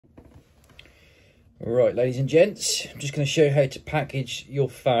Right, ladies and gents, I'm just going to show you how to package your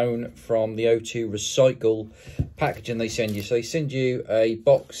phone from the O2 Recycle packaging they send you. So they send you a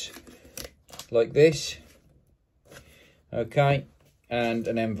box like this, okay, and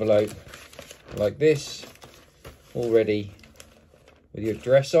an envelope like this, already with your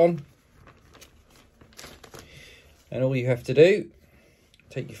address on. And all you have to do,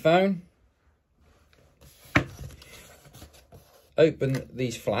 take your phone, open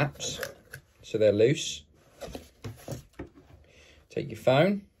these flaps so they're loose, take your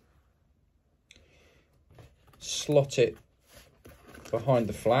phone, slot it behind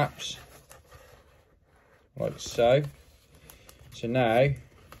the flaps like so. So now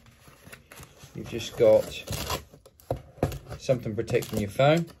you've just got something protecting your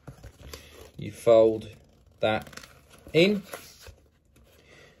phone. You fold that in.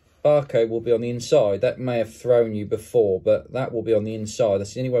 Barcode will be on the inside. That may have thrown you before, but that will be on the inside.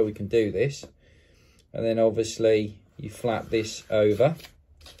 That's the only way we can do this. And then obviously you flap this over.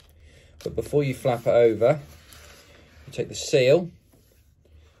 But before you flap it over, you take the seal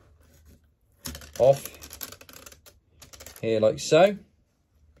off here like so.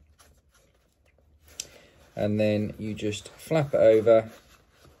 And then you just flap it over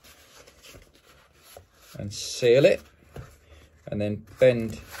and seal it. And then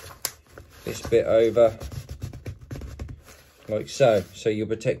bend this bit over like so. So you're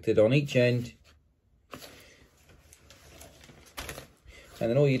protected on each end. And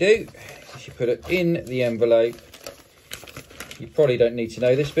then all you do is you put it in the envelope. You probably don't need to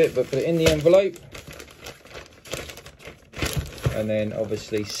know this bit, but put it in the envelope. And then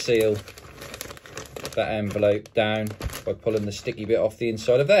obviously seal that envelope down by pulling the sticky bit off the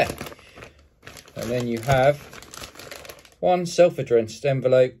inside of there. And then you have one self-addressed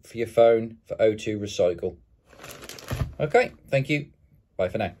envelope for your phone for O2 Recycle. Okay, thank you. Bye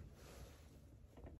for now.